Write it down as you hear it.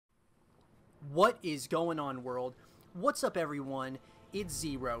What is going on, world? What's up, everyone? It's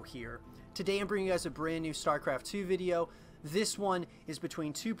Zero here. Today I'm bringing you guys a brand new Starcraft 2 video. This one is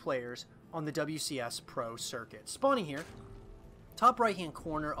between two players on the WCS Pro circuit. Spawning here, top right hand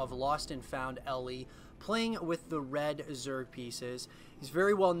corner of Lost and Found Ellie, playing with the red Zerg pieces. He's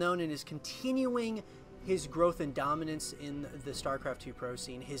very well known and is continuing his growth and dominance in the Starcraft 2 Pro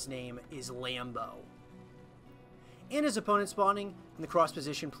scene. His name is Lambo. And his opponent spawning in the cross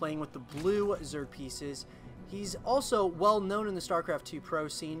position, playing with the blue Zerg pieces. He's also well known in the Starcraft 2 Pro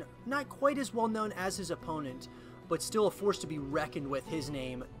scene, not quite as well known as his opponent, but still a force to be reckoned with. His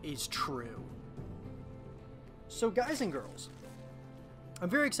name is True. So guys and girls, I'm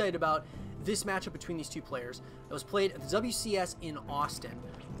very excited about this matchup between these two players. It was played at the WCS in Austin.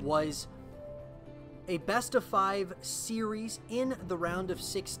 Was a best of 5 series in the round of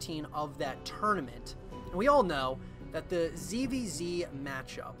 16 of that tournament. And we all know that the ZvZ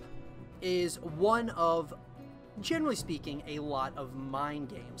matchup is one of, generally speaking, a lot of mind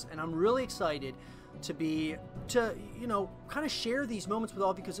games. And I'm really excited to kind of share these moments with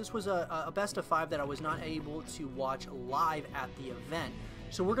all, because this was a best of 5 that I was not able to watch live at the event.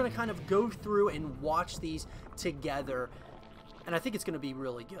 So we're going to kind of go through and watch these together, and I think it's going to be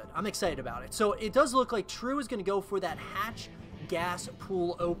really good. I'm excited about it. So it does look like True is going to go for that hatch gas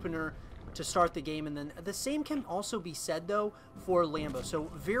pool opener to start the game, and then the same can also be said though for Lambo.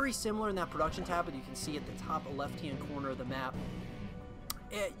 So very similar in that production tab, but you can see at the top left hand corner of the map,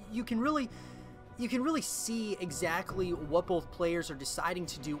 you can really see exactly what both players are deciding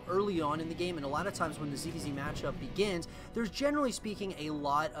to do early on in the game. And a lot of times when the ZvZ matchup begins, there's generally speaking a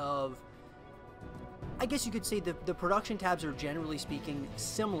lot of, I guess you could say the production tabs are generally speaking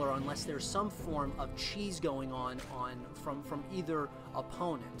similar, unless there's some form of cheese going on from either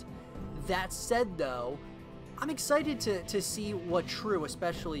opponent. That said though, I'm excited to see what True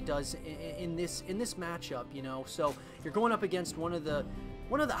especially does in this matchup, you know. So you're going up against one of the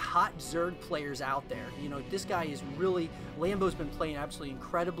hot Zerg players out there. You know, this guy is really, Lambo's been playing absolutely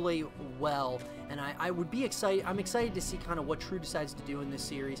incredibly well, and I'm excited to see kind of what True decides to do in this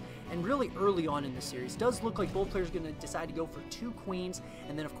series, and really early on in the series. Does look like both players are going to decide to go for 2 queens,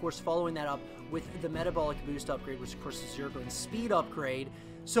 and then of course following that up with the metabolic boost upgrade, which of course is Zerg and speed upgrade.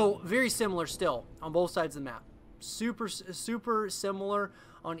 So very similar still on both sides of the map. Super similar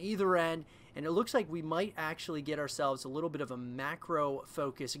on either end. And it looks like we might actually get ourselves a little bit of a macro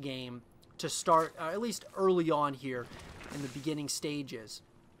focus game to start, at least early on here in the beginning stages.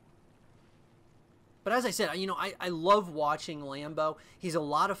 But as I said, you know, I love watching Lambo. He's a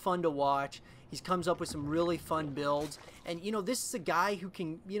lot of fun to watch. He comes up with some really fun builds. And, you know, this is a guy who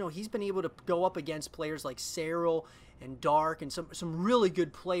can, you know, he's been able to go up against players like Cyril and Dark and some really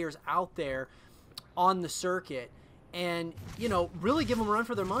good players out there on the circuit. And, you know, really give them a run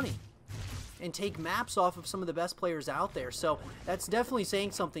for their money and take maps off of some of the best players out there. So that's definitely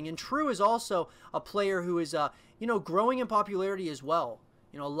saying something. And True is also a player who is, you know, growing in popularity as well.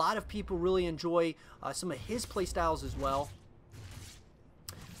 You know, a lot of people really enjoy some of his play styles as well.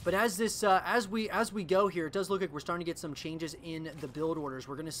 But as this, as we go here, it does look like we're starting to get some changes in the build orders.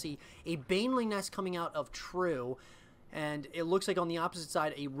 We're going to see a Baneling Nest coming out of True. And it looks like on the opposite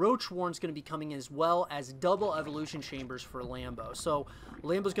side, a Roach Warren's going to be coming, as well as double evolution chambers for Lambo. So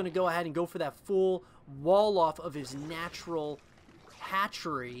Lambo's going to go ahead and go for that full wall off of his natural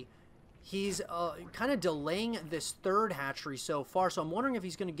hatchery. He's kind of delaying this third hatchery so far, so I'm wondering if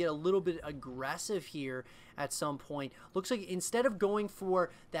he's going to get a little bit aggressive here at some point. Looks like instead of going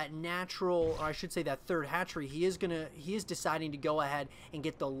for that natural, or I should say that third hatchery, he is deciding to go ahead and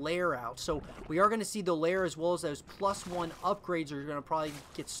get the lair out. So we are going to see the lair, as well as those +1 upgrades are going to probably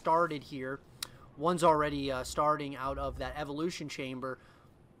get started here. One's already starting out of that evolution chamber.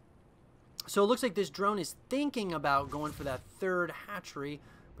 So it looks like this drone is thinking about going for that third hatchery.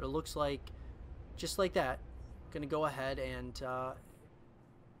 But it looks like, just like that, going to go ahead and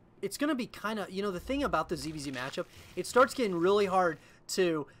it's going to be kind of, you know, the thing about the ZvZ matchup, it starts getting really hard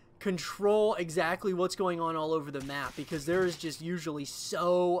to control exactly what's going on all over the map, because there is just usually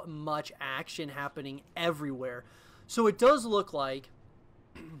so much action happening everywhere. So it does look like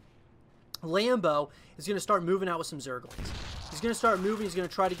Lambo is going to start moving out with some Zerglings. He's going to start moving. He's going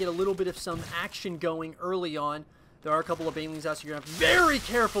to try to get a little bit of some action going early on. There are a couple of Banelings out, so you're going to have to be very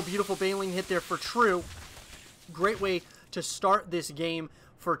careful. Beautiful Baneling hit there for True. Great way to start this game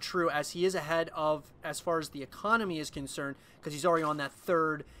for True, as he is ahead of, as far as the economy is concerned, because he's already on that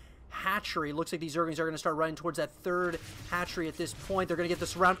third hatchery. Looks like these Zerglings are going to start running towards that third hatchery at this point. They're going to get the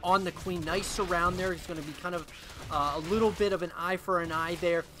surround on the Queen. Nice surround there. He's going to be kind of a little bit of an eye for an eye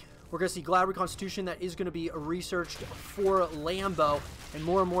there. We're going to see Glad Reconstitution that is going to be researched for Lambo, and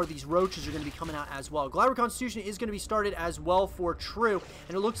more of these roaches are going to be coming out as well. Glad Reconstitution is going to be started as well for True,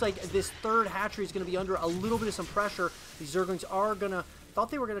 and it looks like this third hatchery is going to be under a little bit of some pressure. These Zerglings are going to,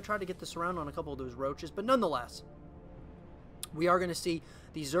 thought they were going to try to get this around on a couple of those roaches, but nonetheless, we are going to see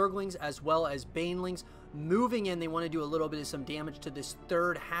these Zerglings as well as Banelings moving in. They want to do a little bit of some damage to this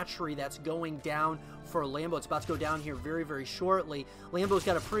third hatchery that's going down for Lambo. It's about to go down here very, very shortly. Lambo's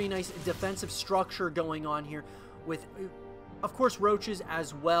got a pretty nice defensive structure going on here with, of course, roaches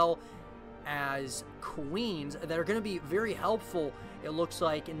as well as queens that are going to be very helpful, it looks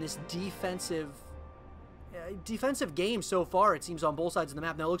like, in this defensive game so far. It seems on both sides of the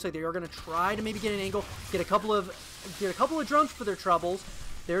map. Now it looks like they are going to try to maybe get an angle, get a couple of drones for their troubles.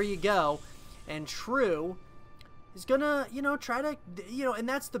 There you go. And True is gonna, try to, and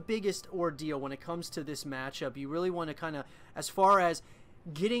that's the biggest ordeal when it comes to this matchup. You really want to kind of, as far as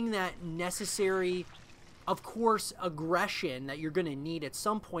getting that necessary, of course, aggression that you're going to need at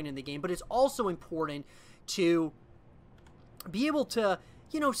some point in the game, but it's also important to be able to,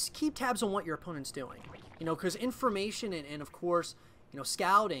 keep tabs on what your opponent's doing, because information and of course,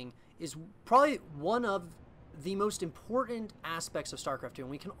 scouting is probably one of the most important aspects of StarCraft 2,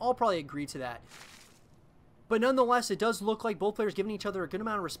 and we can all probably agree to that. But nonetheless, it does look like both players giving each other a good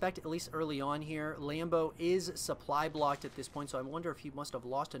amount of respect, at least early on here. Lambo is supply blocked at this point, so I wonder if he must have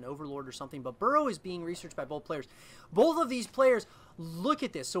lost an Overlord or something. But Burrow is being researched by both players. Both of these players, look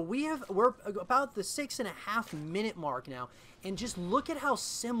at this. So we're about the 6.5 minute mark now, and just look at how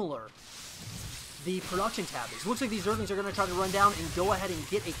similar the production tab is. Looks like these Zerglings are going to try to run down and go ahead and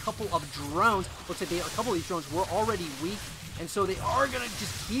get a couple of drones. Looks like a couple of these drones were already weak, and so they are going to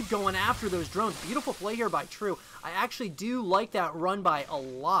just keep going after those drones. Beautiful play here by True. I actually do like that run by a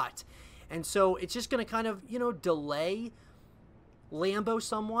lot. And so it's just going to kind of, delay Lambo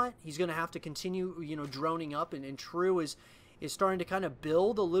somewhat. He's going to have to continue, droning up, and True is starting to kind of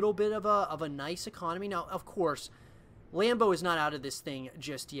build a little bit of a nice economy. Now, of course, Lambo is not out of this thing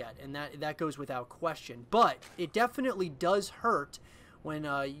just yet, and that goes without question. But it definitely does hurt when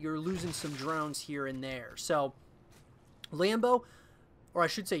you're losing some drones here and there. So Lambo, or I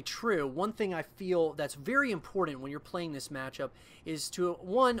should say True, one thing I feel that's very important when you're playing this matchup is to,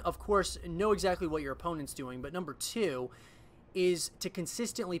 one, of course, know exactly what your opponent's doing, but number two is to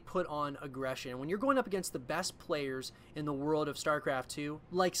consistently put on aggression. When you're going up against the best players in the world of StarCraft 2,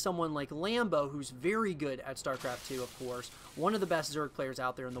 like someone like Lambo, who's very good at StarCraft 2, of course, one of the best Zerg players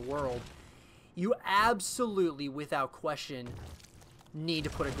out there in the world, you absolutely, without question, need to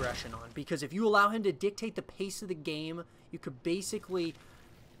put aggression on. Because if you allow him to dictate the pace of the game, you could basically,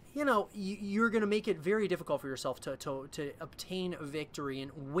 you're going to make it very difficult for yourself to obtain a victory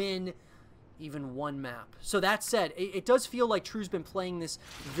and win even one map. So that said, it does feel like True's been playing this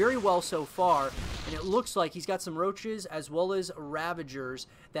very well so far, and it looks like he's got some roaches as well as Ravagers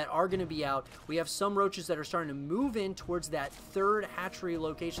that are going to be out. We have some roaches that are starting to move in towards that third hatchery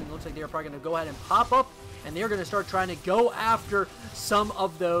location. It looks like they're probably going to go ahead and pop up, and they're going to start trying to go after some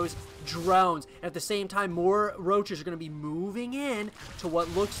of those drones. At the same time, more roaches are going to be moving in to what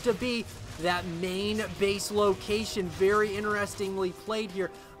looks to be that main base location. Very interestingly played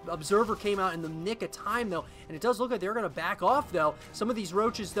here. Observer came out in the nick of time, though, and it does look like they're going to back off, though. Some of these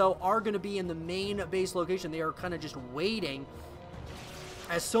roaches, though, are going to be in the main base location. They are kind of just waiting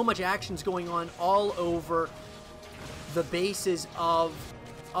as so much action's going on all over the bases of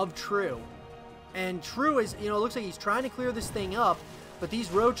True. And True is, it looks like he's trying to clear this thing up, but these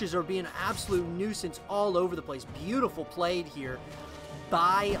roaches are being an absolute nuisance all over the place. Beautiful played here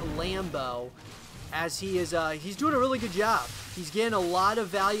by Lambo, as he is, he's doing a really good job. He's getting a lot of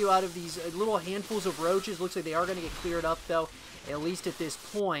value out of these little handfuls of roaches. Looks like they are going to get cleared up, though, at least at this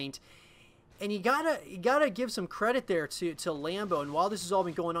point. And you gotta give some credit there to Lambo. And while this has all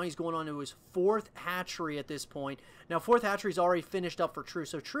been going on, he's going on to his fourth hatchery at this point. Now, fourth hatchery's already finished up for True.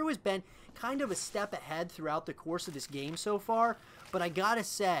 So True has been kind of a step ahead throughout the course of this game so far. But I gotta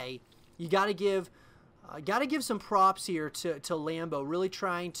say, you gotta give some props here to Lambo, really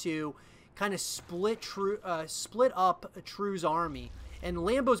trying to kind of split up True's army. And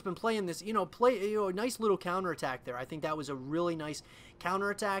Lambo's been playing this, a nice little counterattack there. I think that was a really nice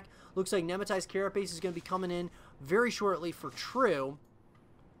counterattack. Looks like Nematized Carapace is going to be coming in very shortly for True,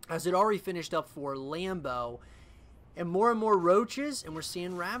 as it already finished up for Lambo. And more roaches, and we're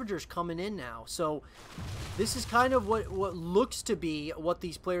seeing Ravagers coming in now. So this is kind of what looks to be what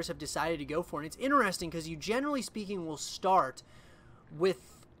these players have decided to go for. And it's interesting because you, generally speaking, will start with,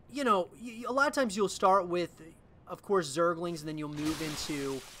 a lot of times you'll start with, of course, Zerglings, and then you'll move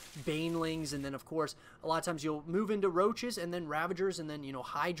into banelings, and then of course a lot of times you'll move into roaches and then ravagers, and then, you know,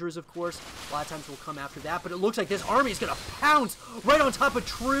 hydras, of course, a lot of times will come after that. But it looks like this army is going to pounce right on top of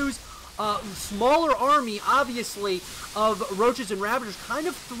True's smaller army, obviously, of roaches and ravagers, kind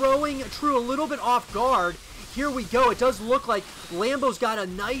of throwing True a little bit off guard. Here we go. It does look like Lambo's got a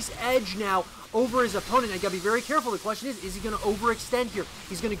nice edge now over his opponent. I gotta be very careful. The question is he going to overextend here?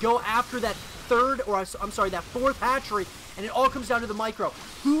 He's going to go after that that fourth hatchery, and it all comes down to the micro.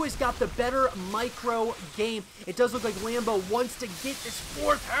 Who has got the better micro game? It does look like Lambo wants to get this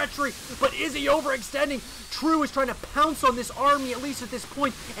fourth hatchery, but is he overextending? True is trying to pounce on this army, at least at this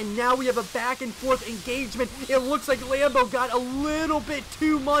point, and now we have a back and forth engagement. It looks like Lambo got a little bit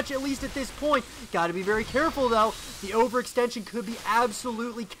too much, at least at this point. Got to be very careful, though. The overextension could be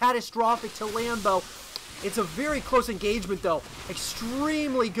absolutely catastrophic to Lambo. It's a very close engagement, though.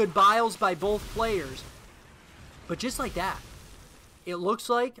 Extremely good biles by both players. But just like that, it looks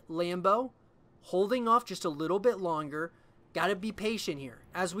like Lambo holding off just a little bit longer. Got to be patient here.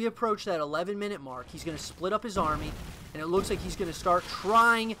 As we approach that 11-minute mark, he's going to split up his army, and it looks like he's going to start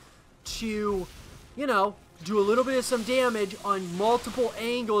trying to, you know, do a little bit of some damage on multiple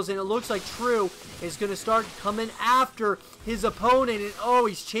angles, and it looks like True is going to start coming after his opponent, and oh,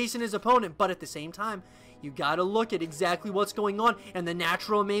 he's chasing his opponent, but at the same time, you got to look at exactly what's going on and the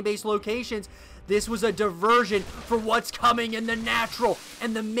natural and main base locations. This was a diversion for what's coming in the natural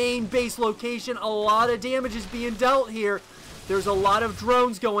and the main base location. A lot of damage is being dealt here. There's a lot of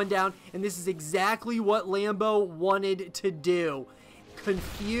drones going down, and this is exactly what Lambo wanted to do.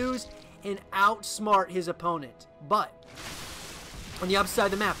 Confuse and outsmart his opponent. But on the opposite side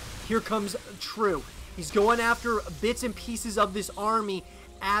of the map, here comes True. He's going after bits and pieces of this army,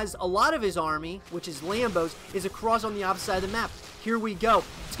 as a lot of his army, which is Lambo's, is across on the opposite side of the map. Here we go.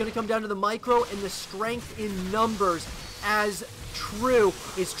 It's going to come down to the micro and the strength in numbers, as True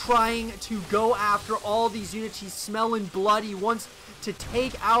is trying to go after all these units. He's smelling blood. He wants to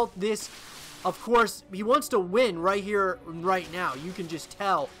take out this. Of course, he wants to win right here, right now. You can just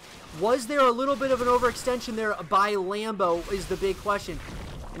tell. Was there a little bit of an overextension there by Lambo is the big question.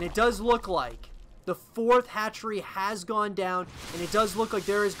 And it does look like the fourth hatchery has gone down, and it does look like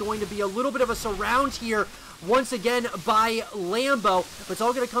there is going to be a little bit of a surround here once again by Lambo. But it's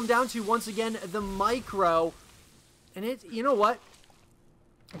all going to come down to, once again, the micro. And it, you know what?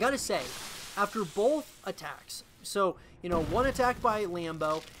 I got to say, after both attacks, so, you know, one attack by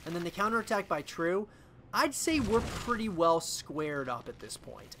Lambo and then the counterattack by True, I'd say we're pretty well squared up at this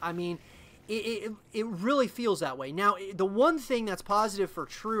point. I mean, it really feels that way. Now, the one thing that's positive for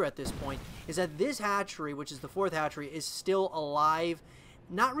True at this point is that this hatchery, which is the fourth hatchery, is still alive.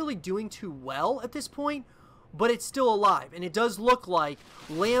 Not really doing too well at this point, but it's still alive. And it does look like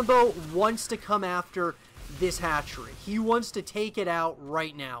Lambo wants to come after this hatchery. He wants to take it out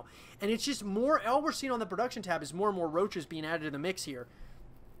right now. And it's just more, all we're seeing on the production tab is more and more roaches being added to the mix here.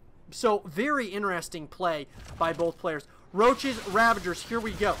 So, very interesting play by both players. Roaches, Ravagers, here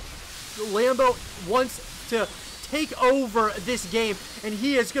we go. Lambo wants to take over this game, and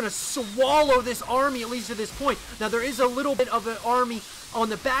he is going to swallow this army, at least at this point. Now, there is a little bit of an army on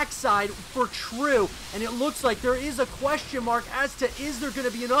the backside for True, and it looks like there is a question mark as to, is there going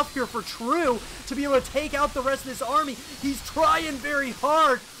to be enough here for True to be able to take out the rest of this army? He's trying very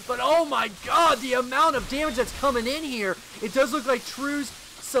hard, but oh my god, the amount of damage that's coming in here. It does look like True's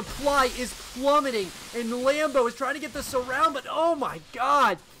supply is plummeting, and Lambo is trying to get the surround, but oh my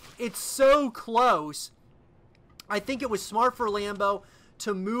god, it's so close. I think it was smart for Lambo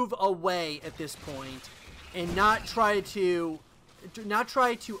to move away at this point and not try to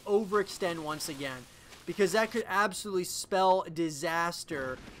overextend once again, because that could absolutely spell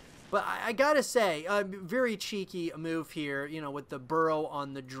disaster. But I gotta say, a very cheeky move here, you know, with the burrow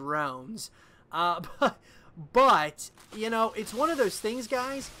on the drones. But, you know, it's one of those things,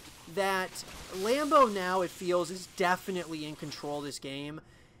 guys, that Lambo now, it feels, is definitely in control of this game.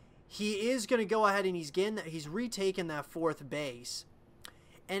 He is going to go ahead and he's retaken that fourth base.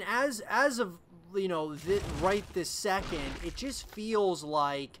 And as of, you know, right this second, it just feels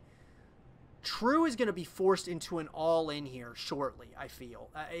like True is going to be forced into an all-in here shortly, I feel.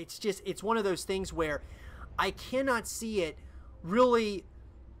 It's one of those things where I cannot see it really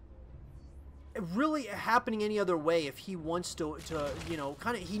happening any other way if he wants to you know,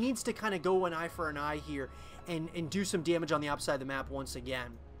 he needs to kind of go an eye for an eye here and do some damage on the opposite side of the map once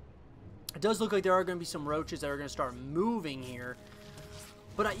again. It does look like there are going to be some roaches that are going to start moving here,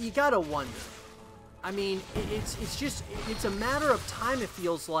 but you gotta wonder. I mean, it's a matter of time, it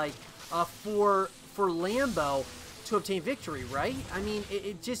feels like, for Lambo to obtain victory, right? I mean,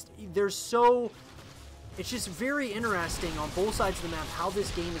 there's so it's just very interesting on both sides of the map how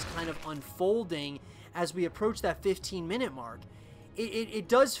this game is kind of unfolding as we approach that 15-minute mark. It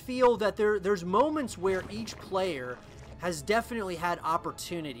does feel that there's moments where each player has definitely had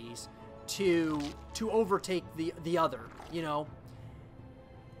opportunities to overtake the other, you know.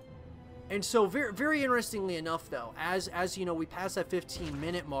 And so very, very interestingly enough, though, as you know, we pass that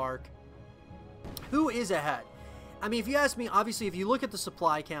 15-minute mark, who is ahead? I mean, if you ask me, obviously, if you look at the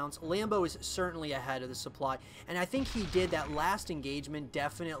supply counts, Lambo is certainly ahead of the supply. And I think he did that last engagement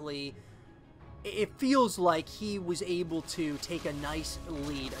definitely. It feels like he was able to take a nice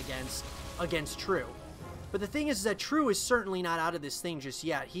lead against True. But the thing is that True is certainly not out of this thing just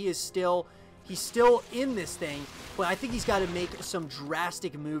yet. He's still in this thing, but I think he's got to make some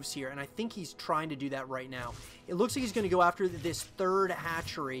drastic moves here, and I think he's trying to do that right now. It looks like he's going to go after this third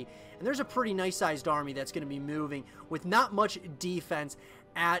hatchery, and there's a pretty nice-sized army that's going to be moving with not much defense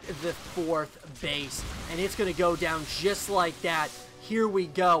at the fourth base, and it's going to go down just like that. Here we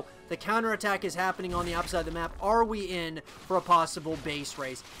go. The counterattack is happening on the opposite side of the map. Are we in for a possible base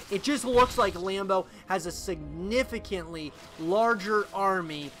race? It just looks like Lambo has a significantly larger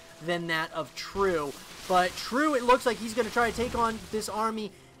army than that of True. But True, it looks like he's going to try to take on this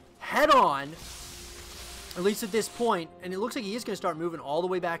army head-on, at least at this point. And it looks like he is going to start moving all the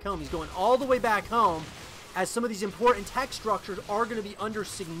way back home. He's going all the way back home as some of these important tech structures are going to be under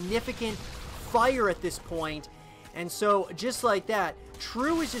significant fire at this point. And so, just like that,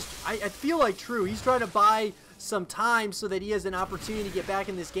 True is just, I feel like True, he's trying to buy some time so that he has an opportunity to get back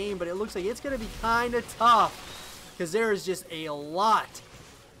in this game, but it looks like it's going to be kind of tough because there is just a lot.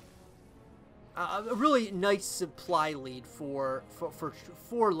 A really nice supply lead for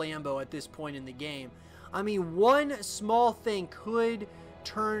Lambo at this point in the game. I mean, one small thing could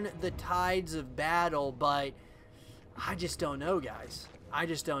turn the tides of battle, but I just don't know, guys. I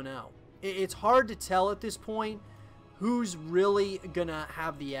just don't know. It's hard to tell at this point who's really gonna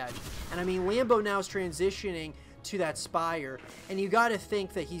have the edge. And I mean, Lambo now is transitioning to that Spire, and you got to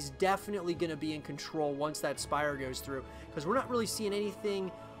think that he's definitely gonna be in control once that Spire goes through, because we're not really seeing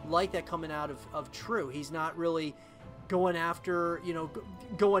anything like that coming out of True. He's not really going after, you know,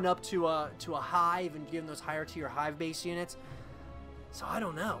 going up to a hive and giving those higher tier hive base units. So I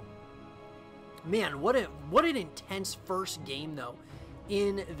don't know. Man, what an intense first game though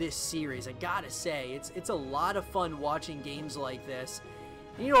in this series. I gotta say, it's a lot of fun watching games like this.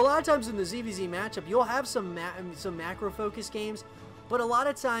 And, you know, a lot of times in the ZvZ matchup, you'll have some macro focus games, but a lot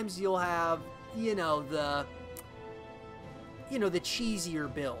of times you'll have, you know, the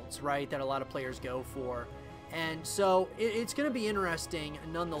cheesier builds, right, that a lot of players go for. And so it's going to be interesting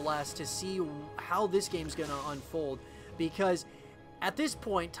nonetheless to see how this game's going to unfold, because at this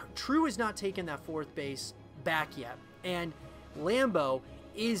point, True is not taking that fourth base back yet, and Lambo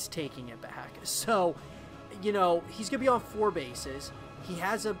is taking it back. So, you know, he's going to be on 4 bases. He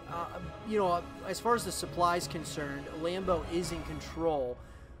has you know, as far as the supply is concerned, Lambo is in control.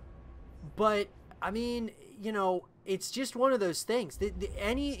 But, I mean, you know, it's just one of those things.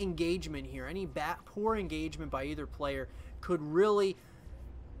 Any engagement here, any poor engagement by either player could really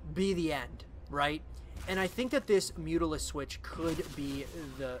be the end, right? And I think that this Mutilus switch could be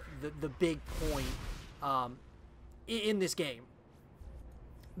the big point in this game,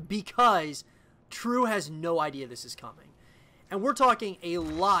 because True has no idea this is coming. And we're talking a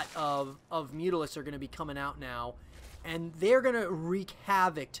lot of Mutilus are going to be coming out now, and they're going to wreak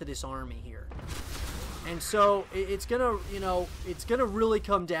havoc to this army here. And so it's gonna, you know, it's gonna really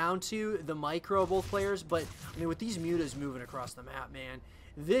come down to the micro of both players. But I mean, with these mutas moving across the map, man,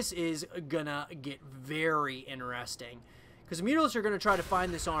 this is gonna get very interesting, because the Mutilus are gonna try to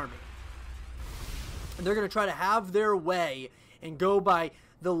find this army, and they're gonna try to have their way and go by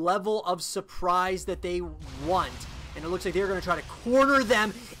the level of surprise that they want. And it looks like they're going to try to corner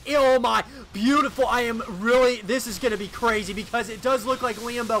them. Oh my, beautiful. This is going to be crazy, because it does look like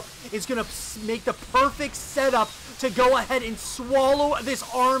Lambo is going to make the perfect setup to go ahead and swallow this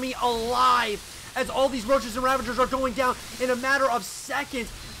army alive, as all these Roaches and Ravagers are going down in a matter of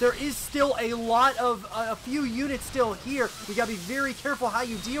seconds. There is still a few units still here. You got to be very careful how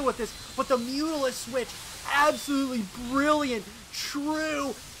you deal with this. But the Mutilus switch, absolutely brilliant.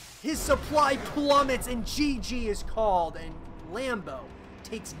 True. His supply plummets, and GG is called, and Lambo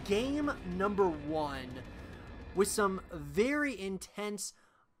takes game number 1 with some very intense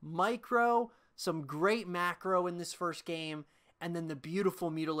micro, some great macro in this first game, and then the beautiful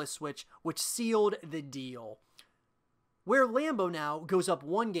Mutilus switch, which sealed the deal, where Lambo now goes up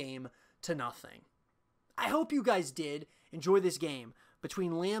 1-0. I hope you guys did enjoy this game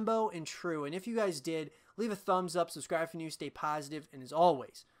between Lambo and True, and if you guys did, leave a thumbs up, subscribe if you're new, stay positive, and as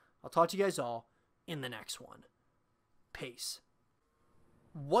always, I'll talk to you guys all in the next one. Peace.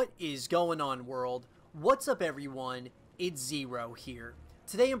 What is going on, world? What's up, everyone? It's Zero here.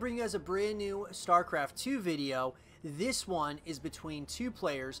 Today I'm bringing you guys a brand new StarCraft 2 video. This one is between two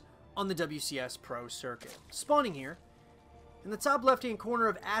players on the WCS Pro circuit. Spawning here in the top left-hand corner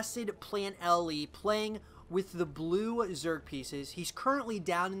of Acid Plant LE, playing with the blue Zerg pieces. He's currently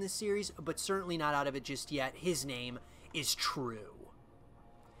down in the series, but certainly not out of it just yet. His name is True.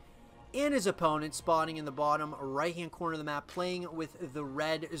 And his opponent spawning in the bottom right-hand corner of the map, playing with the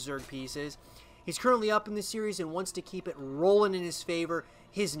red Zerg pieces. He's currently up in the series and wants to keep it rolling in his favor.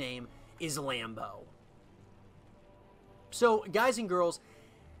 His name is Lambo. So, guys and girls,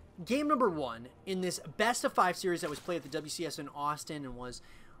 game number 1 in this best of 5 series that was played at the WCS in Austin and was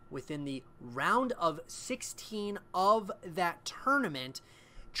within the round of 16 of that tournament.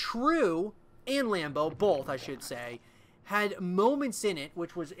 True and Lambo, both I should say, had moments in it,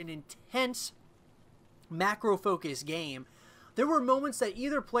 which was an intense macro-focused game. There were moments that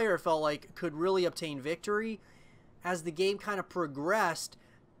either player felt like could really obtain victory. As the game kind of progressed,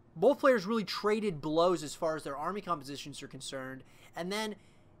 both players really traded blows as far as their army compositions are concerned. And then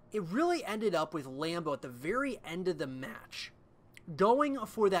it really ended up with Lambo at the very end of the match going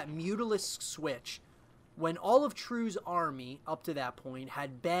for that Mutalisk switch when all of True's army up to that point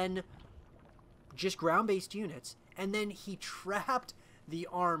had been just ground-based units. And then he trapped the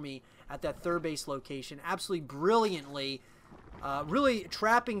army at that third base location absolutely brilliantly, really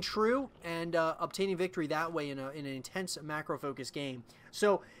trapping True and obtaining victory that way in an intense macro-focused game.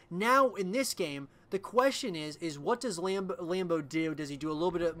 So now in this game, the question is what does Lambo do? Does he do a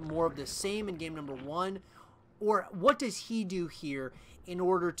little bit more of the same in game number 1? Or what does he do here in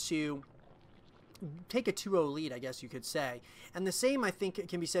order to take a 2-0 lead, I guess you could say? And the same, I think,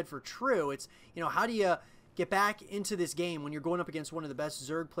 can be said for True. It's, you know, how do you get back into this game when you're going up against one of the best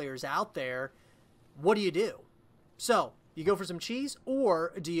Zerg players out there? What do you do? So, you go for some cheese,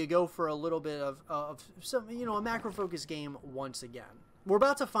 or do you go for a little bit of some, you know, a macro-focused game once again? We're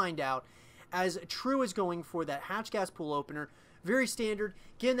about to find out, as True is going for that hatch gas pool opener. Very standard,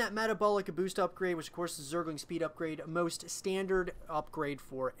 getting that metabolic boost upgrade, which of course is Zergling speed upgrade, most standard upgrade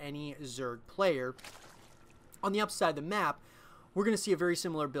for any Zerg player. On the upside of the map, we're going to see a very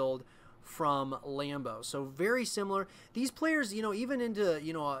similar build from Lambo. So very similar. These players, you know, even into,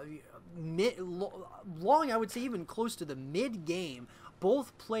 you know, long, I would say even close to the mid-game,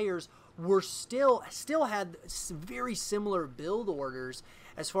 both players were still had very similar build orders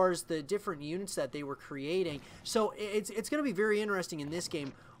as far as the different units that they were creating. So it's going to be very interesting in this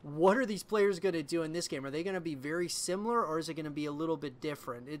game. What are these players going to do in this game? Are they going to be very similar, or is it going to be a little bit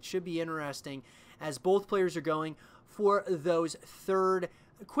different? It should be interesting as both players are going for those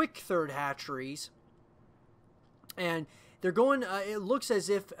quick third hatcheries. And they're going, it looks as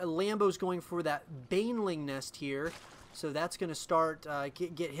if Lambo's going for that Baneling nest here. So that's going to start,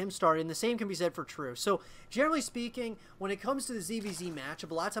 get him started. And the same can be said for True. So generally speaking, when it comes to the ZvZ matchup,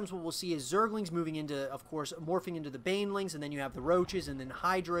 a lot of times what we'll see is Zerglings moving into, of course, morphing into the Banelings, and then you have the Roaches and then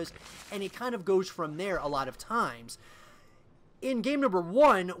Hydras, and it kind of goes from there a lot of times. In game number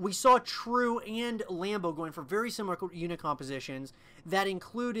 1, we saw True and Lambo going for very similar unit compositions that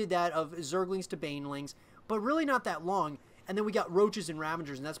included that of Zerglings to Banelings, but really not that long. And then we got Roaches and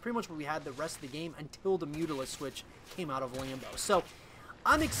Ravagers, and that's pretty much what we had the rest of the game until the Mutalisk switch came out of Lambo. So,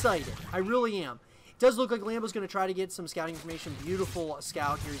 I'm excited. I really am. It does look like Lambo's going to try to get some scouting information. Beautiful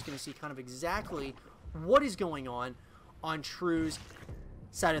scout here. He's going to see kind of exactly what is going on True's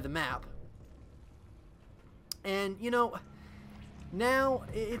side of the map. And, you know, now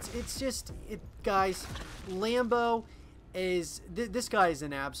it's just, guys, Lambo this guy is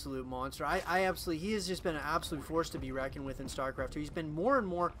an absolute monster. He has just been an absolute force to be reckoned with in StarCraft 2. He's been more and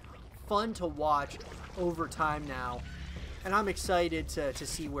more fun to watch over time now, and I'm excited to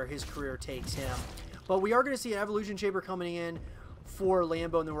see where his career takes him. But we are going to see an Evolution Chamber coming in for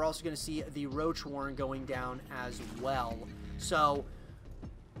Lambo, and then we're also going to see the Roach Warren going down as well. So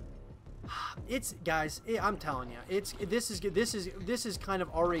guys, I'm telling you, this is kind of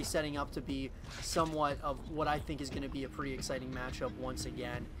already setting up to be somewhat of what I think is going to be a pretty exciting matchup once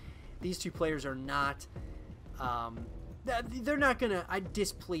again. These two players are not, they're not going to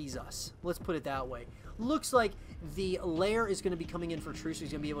displease us. Let's put it that way. Looks like the lair is going to be coming in for True, so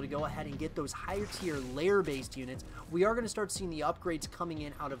he's going to be able to go ahead and get those higher tier lair-based units. We are going to start seeing the upgrades coming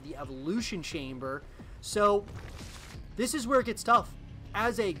in out of the Evolution Chamber. So this is where it gets tough.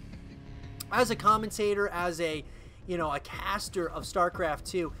 As a commentator, as a caster of StarCraft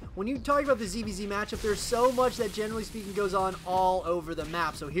 2, when you talk about the ZvZ matchup, there's so much that generally speaking goes on all over the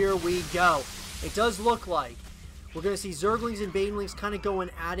map. So here we go. It does look like we're going to see Zerglings and Banelings kind of going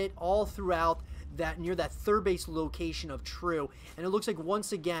at it all throughout near that third base location of True. And it looks like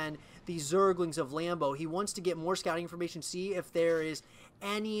once again, the Zerglings of Lambo, he wants to get more scouting information, see if there is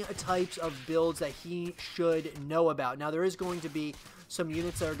any types of builds that he should know about. Now, there is going to be some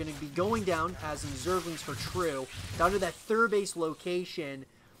units that are going to be going down, as in Zerglings for True, down to that third base location.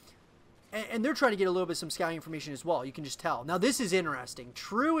 And they're trying to get a little bit of some scouting information as well. You can just tell. Now, this is interesting.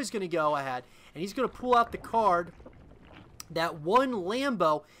 True is going to go ahead, and he's going to pull out the card that won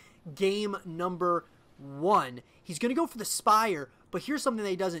Lambo game number 1. He's going to go for the Spire, but here's something that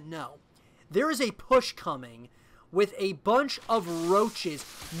he doesn't know. There is a push coming with a bunch of roaches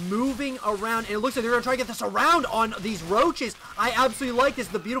moving around, and it looks like they're going to try to get this around on these roaches. I absolutely like this.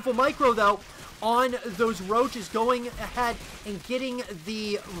 The beautiful micro, though, on those roaches, going ahead and getting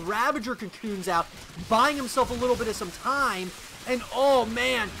the Ravager cocoons out, buying himself a little bit of some time. And oh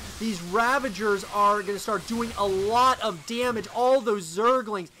man, these Ravagers are going to start doing a lot of damage. All those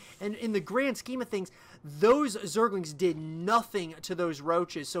Zerglings, and in the grand scheme of things, those Zerglings did nothing to those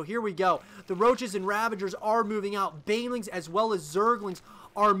roaches. So here we go. The roaches and Ravagers are moving out. Banelings as well as Zerglings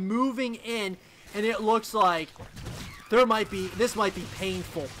are moving in, and it looks like this might be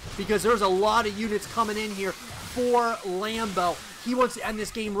painful, because there's a lot of units coming in here for Lambo. He wants to end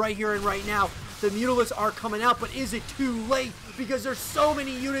this game right here and right now. The Mutalisks are coming out, but is it too late? Because there's so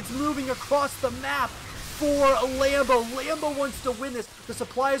many units moving across the map for Lambo. Lambo wants to win this. The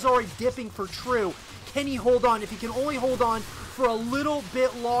supply is already dipping for True. Can he hold on? If he can only hold on for a little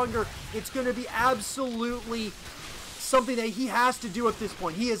bit longer, it's going to be absolutely something that he has to do at this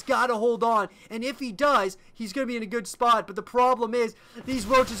point. He has got to hold on, and if he does, he's going to be in a good spot. But the problem is, these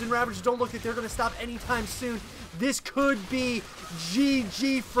roaches and Ravagers don't look like they're going to stop anytime soon. This could be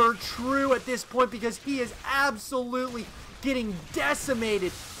GG for True at this point, because he is absolutely getting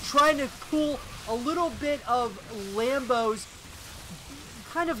decimated, trying to pull a little bit of Lambo's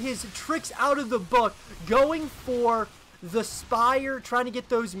kind of his tricks out of the book, going for the Spire, trying to get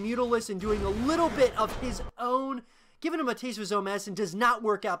those Mutalisks and doing a little bit of his own, giving him a taste of his own medicine. Does not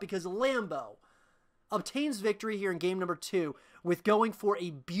work out, because Lambo obtains victory here in game number 2 with going for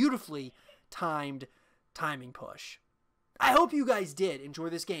a beautifully timed timing push. I hope you guys did enjoy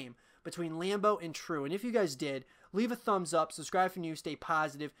this game between Lambo and True, and if you guys did, leave a thumbs up, subscribe if you're new, stay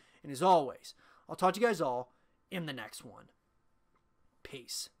positive, and as always, I'll talk to you guys all in the next one.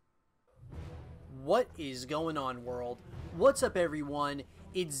 Peace. What is going on, world? What's up, everyone?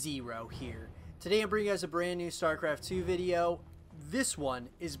 It's Zero here. Today I'm bringing you guys a brand new StarCraft 2 video. This one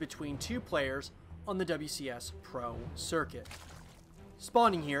is between 2 players on the WCS Pro circuit.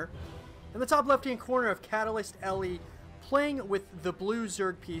 Spawning here in the top left hand corner of Catalyst Ellie, playing with the blue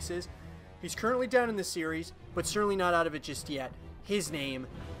Zerg pieces. He's currently down in the series, but certainly not out of it just yet. His name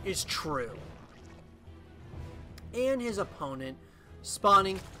is True. And his opponent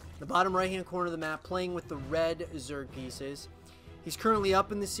spawning the bottom right hand corner of the map, playing with the red Zerg pieces. He's currently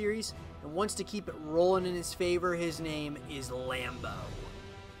up in the series and wants to keep it rolling in his favor. His name is Lambo.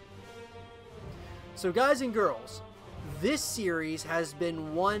 So guys and girls, this series has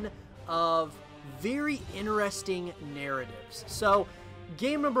been one of very interesting narratives. So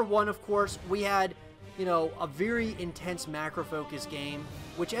game number 1, of course, we had, a very intense macro focus game,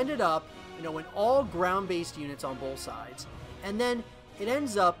 which ended up, in all ground-based units on both sides. And then it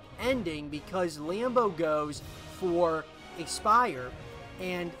ends up ending because Lambo goes for a Spire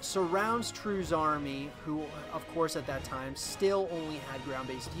and surrounds True's army, who, of course, at that time still only had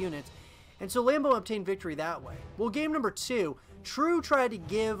ground-based units. And so Lambo obtained victory that way. Well, game number 2, True tried to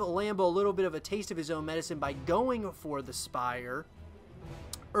give Lambo a little bit of a taste of his own medicine by going for the Spire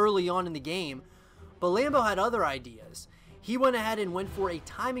early on in the game, but Lambo had other ideas. He went ahead and went for a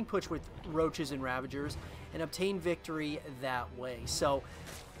timing push with Roaches and Ravagers and obtained victory that way. So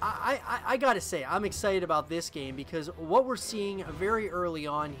I gotta say, I'm excited about this game, because what we're seeing very early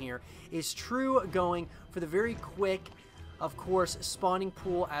on here is True going for the very quick, of course, spawning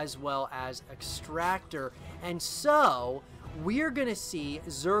pool as well as extractor. And so we're gonna see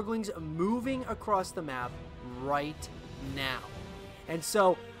Zerglings moving across the map right now. And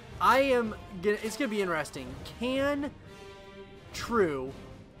so it's gonna be interesting. Can True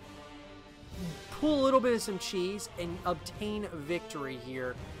pull a little bit of some cheese and obtain victory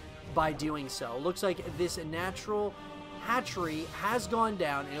here by doing so? Looks like this natural hatchery has gone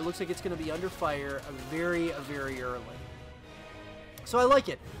down, and it looks like it's going to be under fire very, very early. So I like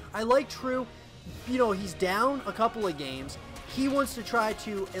it. I like True. He's down a couple of games. He wants to try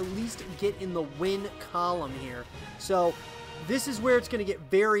to at least get in the win column here. So this is where it's going to get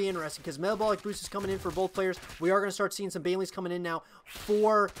very interesting, because Metabolic Boost is coming in for both players. We are going to start seeing some Banelings coming in now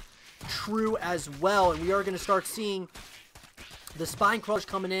for True as well, and we are going to start seeing The Spine Crawler's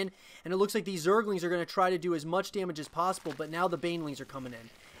coming in, and it looks like these Zerglings are going to try to do as much damage as possible, but now the Banelings are coming in.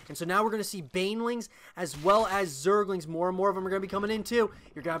 And so now we're going to see Banelings as well as Zerglings. More and more of them are going to be coming in too.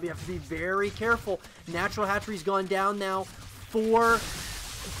 You're going to have to be very careful. Natural Hatchery's gone down now for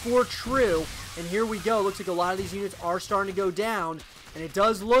True. And here we go. Looks like a lot of these units are starting to go down. And it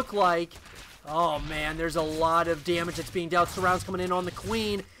does look like, oh man, there's a lot of damage that's being dealt. Surrounds coming in on the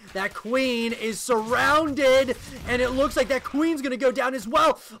Queen. That Queen is surrounded, and it looks like that Queen's going to go down as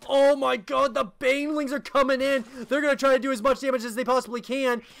well. Oh my god, the Banelings are coming in. They're going to try to do as much damage as they possibly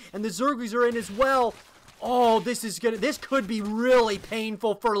can, and the Zerglings are in as well. Oh, this could be really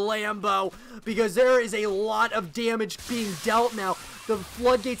painful for Lambo, because there is a lot of damage being dealt now. The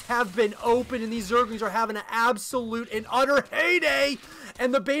floodgates have been opened, and these Zerglings are having an absolute and utter heyday.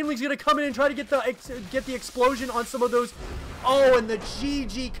 And the Baneling's going to come in and try to get the explosion on some of those. Oh, and the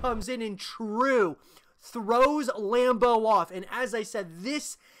GG comes in, and True throws Lambo off. And as I said,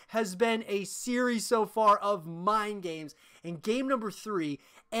 this has been a series so far of mind games. And game number 3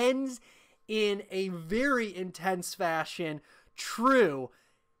 ends in a very intense fashion. True,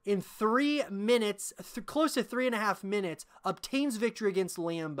 in 3 minutes, close to 3.5 minutes, obtains victory against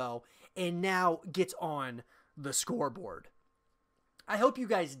Lambo and now gets on the scoreboard. I hope you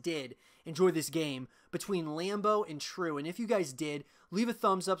guys did enjoy this game between Lambo and True. And if you guys did, leave a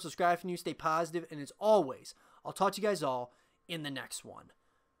thumbs up, subscribe if you're new, stay positive, and as always, I'll talk to you guys all in the next one.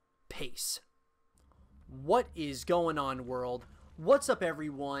 Peace. What is going on, world? What's up,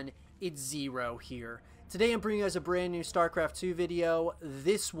 everyone? It's Zero here. Today I'm bringing you guys a brand new StarCraft 2 video.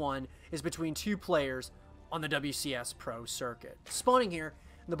 This one is between 2 players on the WCS Pro circuit. Spawning here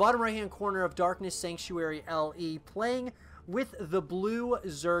in the bottom right hand corner of Darkness Sanctuary LE, playing with the blue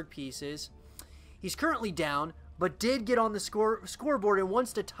Zerg pieces. He's currently down, but did get on the scoreboard and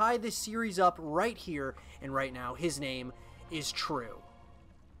wants to tie this series up right here and right now. His name is True.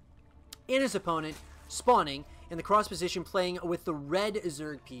 And his opponent, spawning in the cross position, playing with the red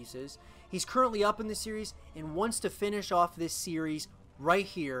Zerg pieces. He's currently up in the series and wants to finish off this series right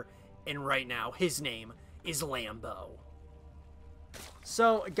here and right now. His name is Lambo.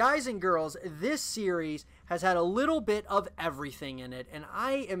 So, guys and girls, this series has had a little bit of everything in it, and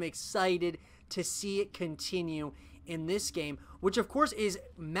I am excited to see it continue in this game, which of course is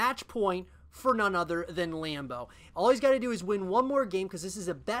match point for none other than Lambo. All he's got to do is win one more game, because this is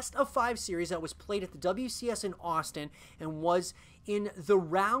a best of 5 series that was played at the WCS in Austin and was in the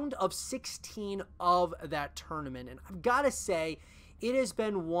round of 16 of that tournament. And I've got to say, it has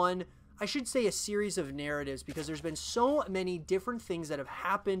been one, I should say, a series of narratives, because there's been so many different things that have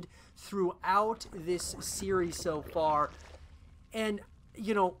happened throughout this series so far. And,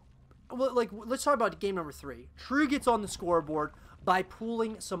 you know, like, let's talk about game number 3. True gets on the scoreboard by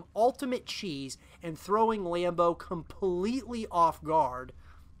pulling some ultimate cheese and throwing Lambo completely off guard.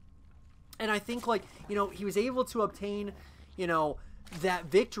 And I think, like, you know, he was able to obtain, you know, that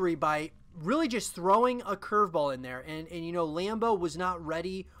victory by really just throwing a curveball in there. And you know, Lambo was not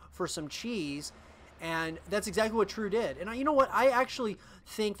ready for some cheese, and that's exactly what True did. And you know what? I actually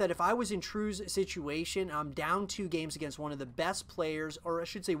think that if I was in True's situation, I'm down 2 games against one of the best players, or I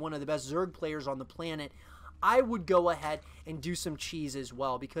should say one of the best Zerg players on the planet, I would go ahead and do some cheese as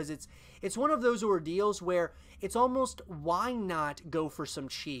well, because it's one of those ordeals where it's almost, why not go for some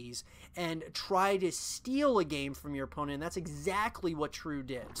cheese and try to steal a game from your opponent? And that's exactly what True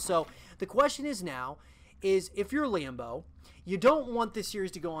did. So the question is now, is if you're Lambo, you don't want this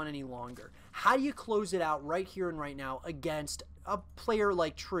series to go on any longer. How do you close it out right here and right now against a player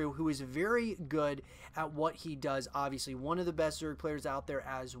like True, who is very good at what he does? Obviously, one of the best Zerg players out there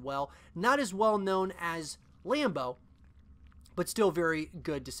as well. Not as well known as Lambo, but still very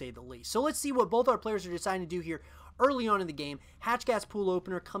good to say the least. So let's see what both our players are deciding to do here early on in the game. Hatch Gas Pool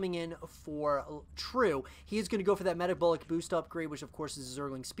Opener coming in for True. He is going to go for that Metabolic Boost upgrade, which of course is a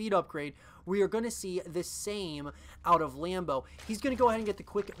Zergling Speed upgrade. We are going to see the same out of Lambo. He's going to go ahead and get the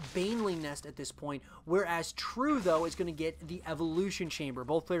quick Baneling Nest at this point, whereas True, though, is going to get the Evolution Chamber.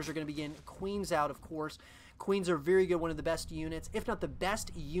 Both players are going to begin Queens out, of course. Queens are very good, one of the best units, if not the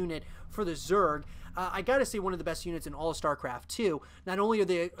best unit for the Zerg. I gotta say, one of the best units in all of StarCraft 2. Not only are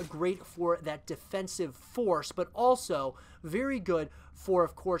they great for that defensive force, but also very good for,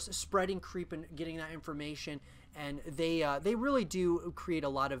 of course, spreading creep and getting that information. And they really do create a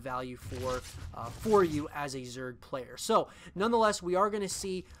lot of value for you as a Zerg player. So, nonetheless, we are going to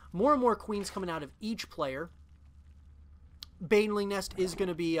see more and more Queens coming out of each player. Baneling Nest is going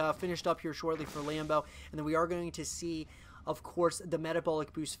to be finished up here shortly for Lambo, and then we are going to see, of course, the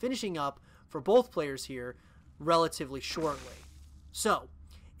Metabolic Boost finishing up for both players here relatively shortly. So,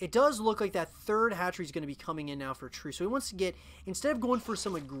 it does look like that third hatchery is going to be coming in now for True. So he wants to get, instead of going for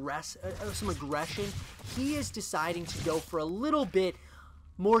some aggression, he is deciding to go for a little bit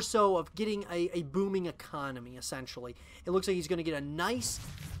more so of getting a booming economy, essentially. It looks like he's going to get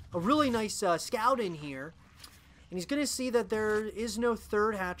a really nice scout in here. And he's going to see that there is no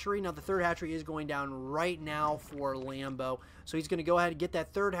third hatchery. Now, the third hatchery is going down right now for Lambo. So he's going to go ahead and get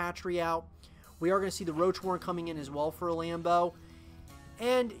that third hatchery out. We are going to see the Roach Warren coming in as well for Lambo.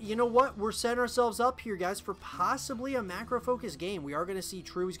 And you know what? We're setting ourselves up here, guys, for possibly a macro-focused game. We are going to see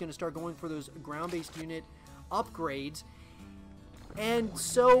True. He's going to start going for those ground-based unit upgrades. And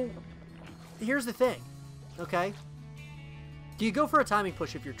so, here's the thing, okay? Do you go for a timing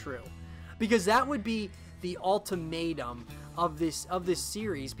push if you're True? Because that would be the ultimatum of this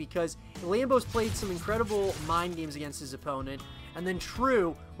series, because Lambo's played some incredible mind games against his opponent, and then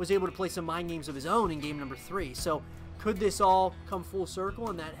True was able to play some mind games of his own in game number 3. So, could this all come full circle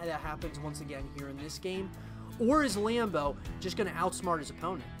and that happens once again here in this game? Or is Lambo just going to outsmart his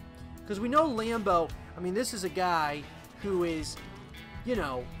opponent? Because we know Lambo, I mean, this is a guy who is, you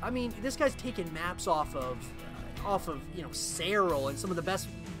know, I mean, this guy's taking maps off of you know, Serral and some of the best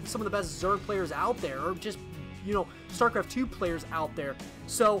Zerg players out there, or just, you know, StarCraft 2 players out there.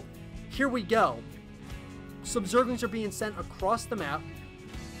 So here we go. Some Zerglings are being sent across the map.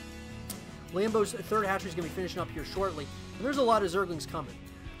 Lambo's third hatchery is going to be finishing up here shortly. And there's a lot of Zerglings coming.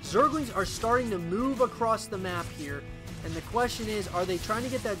 Zerglings are starting to move across the map here. And the question is, are they trying to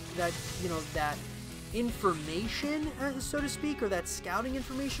get that you know, that information, so to speak, or that scouting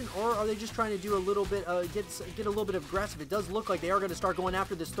information, or are they just trying to do a little bit, get a little bit aggressive? It does look like they are going to start going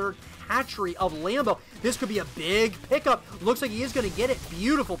after this third hatchery of Lambo. This could be a big pickup. Looks like he is going to get it.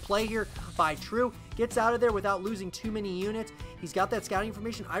 Beautiful play here by True. Gets out of there without losing too many units. He's got that scouting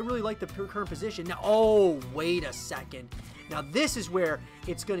information. I really like the current position. Now, oh, wait a second. Now, this is where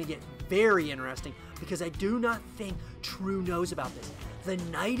it's going to get very interesting, because I do not think True knows about this. The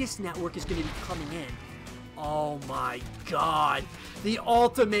Nidus network is going to be coming in. Oh my god. The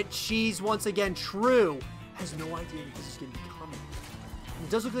ultimate cheese once again. True has no idea that this is going to be coming. And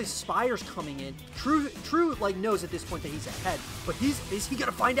it does look like Spire's coming in. True like knows at this point that he's ahead. But is he going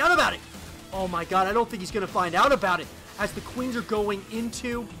to find out about it? Oh my god, I don't think he's going to find out about it. As the Queens are going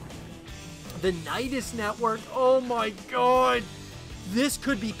into the Nidus network. Oh my god. This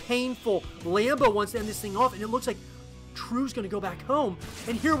could be painful. Lambo wants to end this thing off, and it looks like True's going to go back home.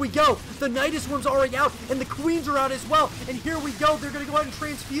 And here we go. The Nidus Worm's already out, and the Queens are out as well. And here we go. They're going to go ahead and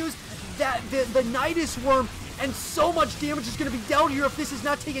transfuse the Nidus Worm, and so much damage is going to be dealt here if this is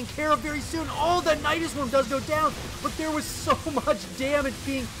not taken care of very soon. Oh, the Nidus Worm does go down, but there was so much damage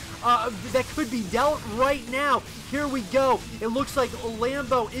being that could be dealt right now. Here we go. It looks like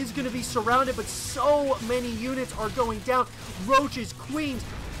Lambo is going to be surrounded, but so many units are going down. Roaches, Queens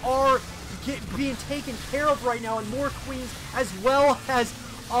are being taken care of right now, and more Queens, as well as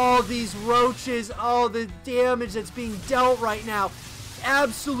all these Roaches. Oh, the damage that's being dealt right now.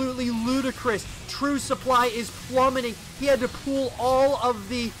 Absolutely ludicrous. True supply is plummeting. He had to pull all of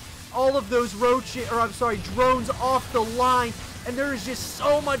those drones off the line, and there is just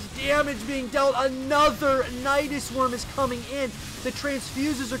so much damage being dealt. Another Nidus Worm is coming in. The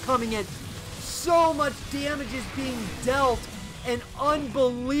transfuses are coming in. So much damage is being dealt, and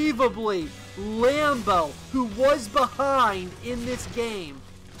unbelievably, Lambo, who was behind in this game,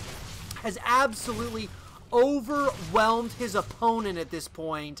 has absolutely overwhelmed his opponent at this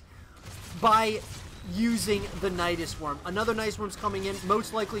point by using the Nidus Worm. Another Nidus Worm's coming in.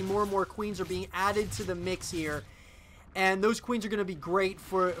 Most likely more and more Queens are being added to the mix here. And those Queens are going to be great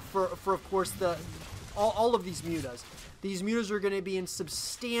for of course, all of these mutas. These mutas are going to be in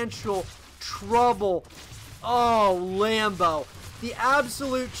substantial trouble. Oh, Lambo. The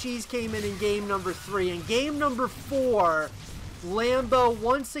absolute cheese came in game number 3. In game number 4, Lambo,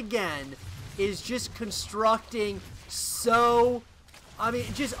 once again, is just constructing so... I mean,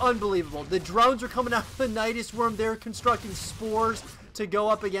 just unbelievable. The drones are coming out of the Nidus Worm. They're constructing spores to go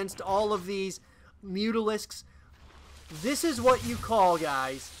up against all of these Mutalisks. This is what you call,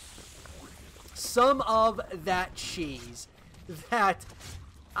 guys, some of that cheese. That,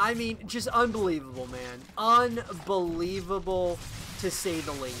 I mean, just unbelievable, man. Unbelievable, to say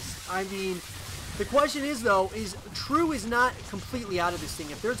the least. I mean, the question is, though, is True is not completely out of this thing.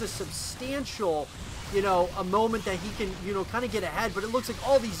 If there's a substantial, you know, a moment that he can, you know, kind of get ahead, but it looks like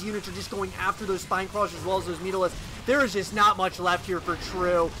all these units are just going after those Spine Crawlers as well as those Mutalisks. There is just not much left here for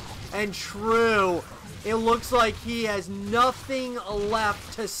True. And True, it looks like he has nothing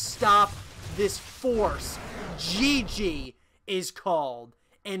left to stop this force. GG is called,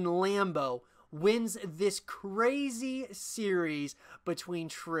 and Lambo wins this crazy series between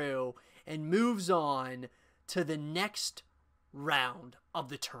True and moves on to the next round of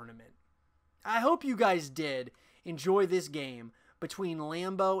the tournament. I hope you guys did enjoy this game between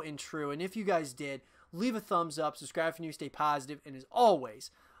Lambo and True. And if you guys did, leave a thumbs up, subscribe if you're new, stay positive, and as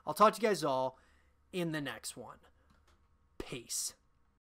always, I'll talk to you guys all in the next one. Peace.